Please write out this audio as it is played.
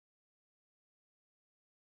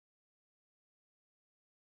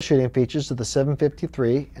Troubleshooting features of the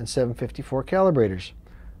 753 and 754 calibrators.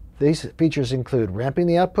 These features include ramping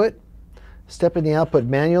the output, stepping the output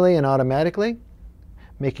manually and automatically,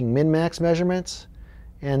 making min-max measurements,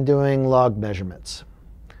 and doing log measurements.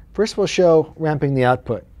 First, we'll show ramping the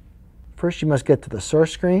output. First, you must get to the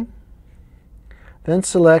source screen. Then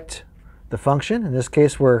select the function. In this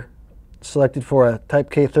case, we're selected for a type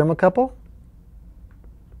K thermocouple.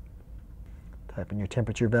 Type in your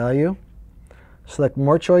temperature value. Select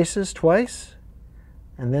more choices twice,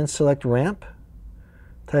 and then select ramp.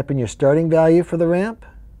 Type in your starting value for the ramp,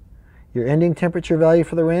 your ending temperature value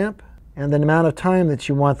for the ramp, and the amount of time that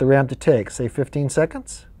you want the ramp to take, say 15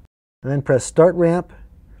 seconds. And then press Start Ramp,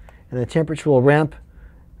 and the temperature will ramp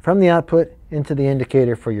from the output into the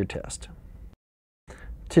indicator for your test.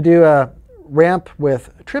 To do a ramp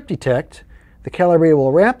with trip detect, the calibrator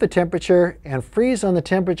will ramp the temperature and freeze on the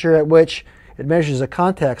temperature at which it measures a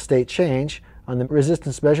contact state change on the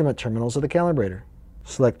resistance measurement terminals of the calibrator.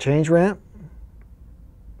 Select Change Ramp,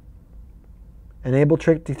 enable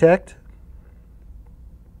Trip Detect,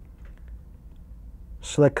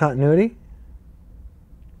 select Continuity,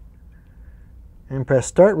 and press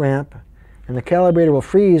Start Ramp, and the calibrator will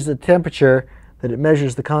freeze the temperature that it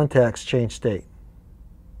measures the contact's change state.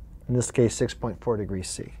 In this case, 6.4 degrees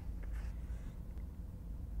C.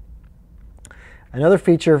 Another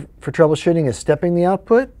feature for troubleshooting is stepping the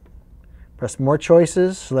output. Press More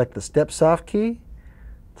Choices, select the Step Soft key,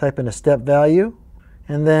 type in a step value,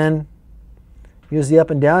 and then use the up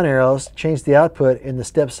and down arrows to change the output in the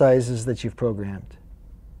step sizes that you've programmed.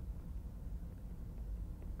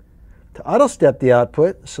 To auto-step the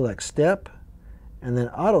output, select Step, and then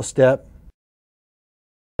Auto-Step.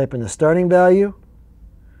 Type in the starting value,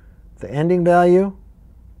 the ending value,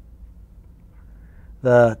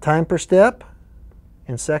 the time per step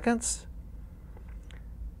in seconds,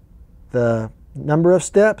 the number of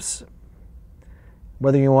steps,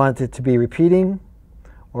 whether you want it to be repeating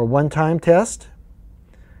or one-time test,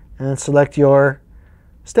 and then select your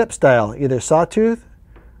step style, either sawtooth,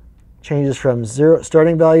 changes from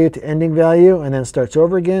starting value to ending value and then starts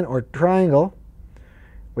over again, or triangle,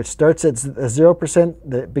 which starts at 0%,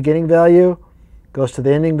 the beginning value, goes to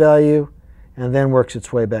the ending value, and then works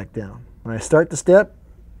its way back down. When I start the step,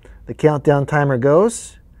 the countdown timer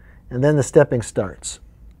goes, and then the stepping starts.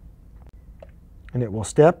 And it will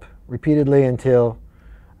step repeatedly until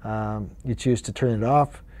you choose to turn it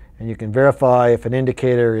off, and you can verify if an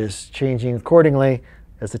indicator is changing accordingly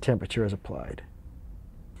as the temperature is applied.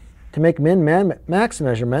 To make min-max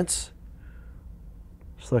measurements,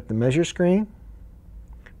 select the measure screen,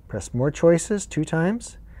 press More Choices 2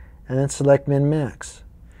 times, and then select min-max.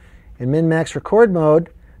 In min-max record mode,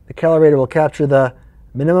 the calibrator will capture the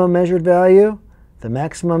minimum measured value, the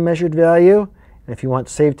maximum measured value, and if you want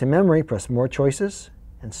to save to memory, press More Choices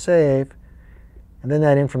and Save, and then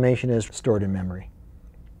that information is stored in memory.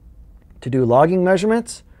 To do logging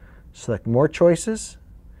measurements, select More Choices,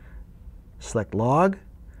 select Log,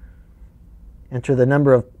 enter the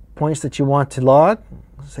number of points that you want to log,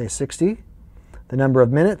 say 60, the number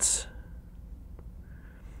of minutes,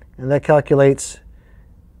 and that calculates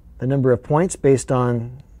the number of points based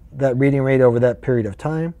on that reading rate over that period of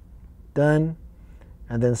time. Done,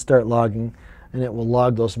 and then start logging, and it will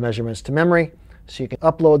log those measurements to memory so you can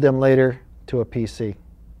upload them later to a PC.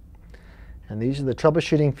 And these are the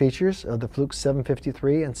troubleshooting features of the Fluke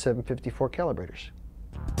 753 and 754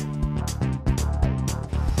 calibrators.